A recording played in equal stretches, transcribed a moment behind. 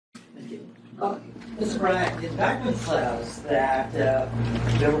Mr. Bragg, the indictment says that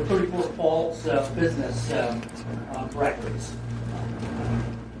there were 34 false business records.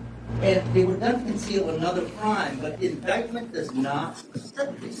 And they would then conceal another crime, but the indictment does not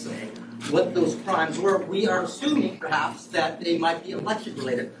specifically say what those crimes were. We are assuming, perhaps, that they might be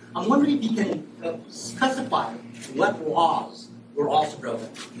election-related. I'm wondering if you can specify what laws were also broken.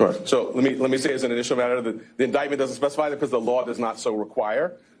 Right. So let me say as an initial matter that the indictment doesn't specify that because the law does not so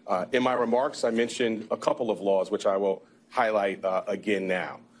require. In my remarks, I mentioned a couple of laws, which I will highlight again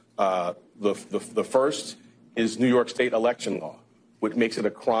now. The first is New York State election law, which makes it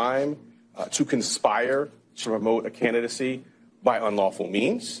a crime to conspire to promote a candidacy by unlawful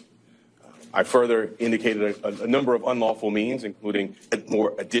means. I further indicated a number of unlawful means, including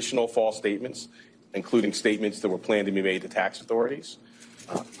more additional false statements, including statements that were planned to be made to tax authorities.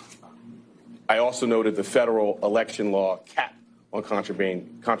 I also noted the federal election law cap on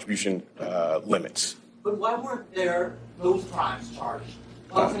contribution limits. But why weren't there those crimes charged?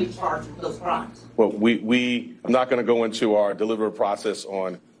 Wasn't charged with those crimes? Well, I'm not going to go into our deliberative process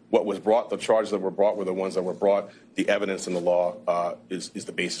on what was brought. The charges that were brought were the ones that were brought. The evidence in the law is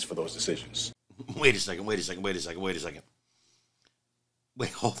the basis for those decisions. Wait a second. Wait,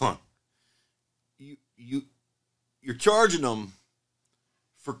 hold on. You're charging them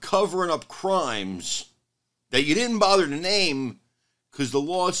for covering up crimes that you didn't bother to name because the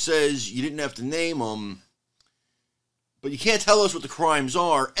law says you didn't have to name them. But you can't tell us what the crimes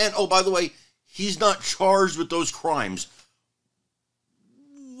are. And, oh, by the way, he's not charged with those crimes.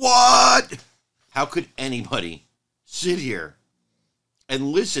 What? How could anybody sit here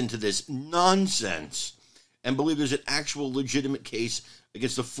and listen to this nonsense and believe there's an actual legitimate case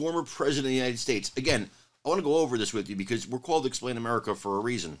against the former president of the United States? Again, I want to go over this with you because we're called Explain America for a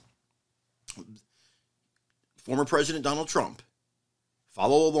reason. Former President Donald Trump,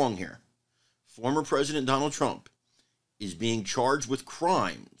 follow along here. Former President Donald Trump is being charged with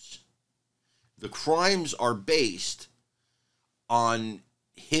crimes. The crimes are based on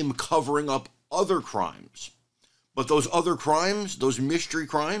him covering up other crimes. But those other crimes, those mystery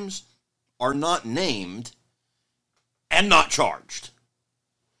crimes, are not named and not charged.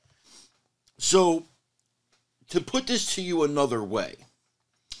 So, to put this to you another way,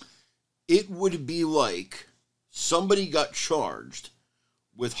 it would be like somebody got charged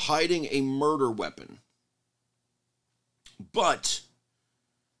with hiding a murder weapon, but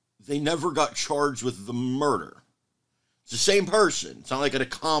they never got charged with the murder. It's the same person. It's not like an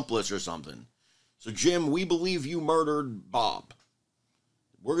accomplice or something. So, Jim, we believe you murdered Bob.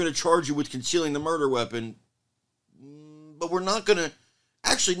 We're going to charge you with concealing the murder weapon, but we're not going to...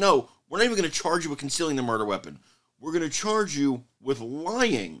 Actually, no, we're not even going to charge you with concealing the murder weapon. We're going to charge you with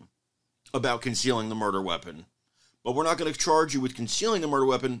lying about concealing the murder weapon, but we're not going to charge you with concealing the murder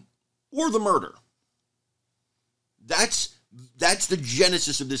weapon or the murder. That's the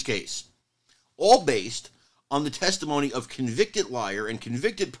genesis of this case. All based on the testimony of convicted liar and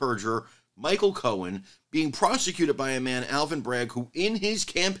convicted perjurer Michael Cohen being prosecuted by a man, Alvin Bragg, who in his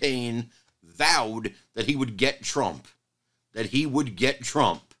campaign vowed that he would get Trump.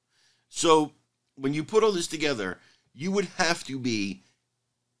 So when you put all this together, you would have to be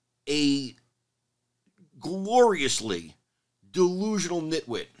a gloriously delusional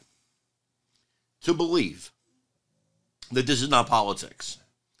nitwit to believe that this is not politics.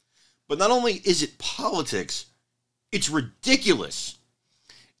 But not only is it politics, it's ridiculous.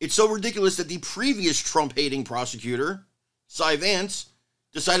 It's so ridiculous that the previous Trump-hating prosecutor, Cy Vance,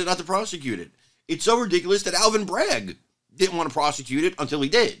 decided not to prosecute it. It's so ridiculous that Alvin Bragg didn't want to prosecute it until he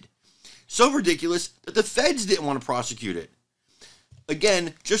did. So ridiculous that the feds didn't want to prosecute it.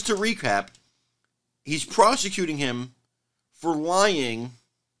 Again, just to recap, he's prosecuting him for lying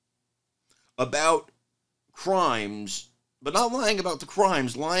about crimes, but not lying about the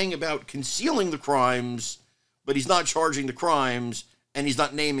crimes, lying about concealing the crimes, but he's not charging the crimes, and he's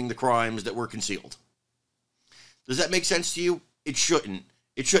not naming the crimes that were concealed. Does that make sense to you? It shouldn't.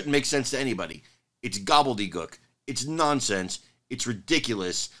 It shouldn't make sense to anybody. It's gobbledygook. It's nonsense. It's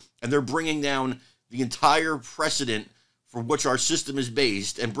ridiculous. And they're bringing down the entire precedent for which our system is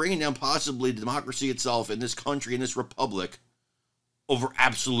based and bringing down possibly the democracy itself in this country, in this republic, over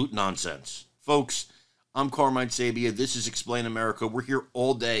absolute nonsense. Folks, I'm Carmine Sabia. This is Explain America. We're here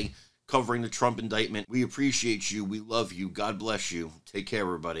all day covering the Trump indictment. We appreciate you. We love you. God bless you. Take care,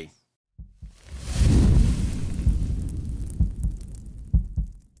 everybody.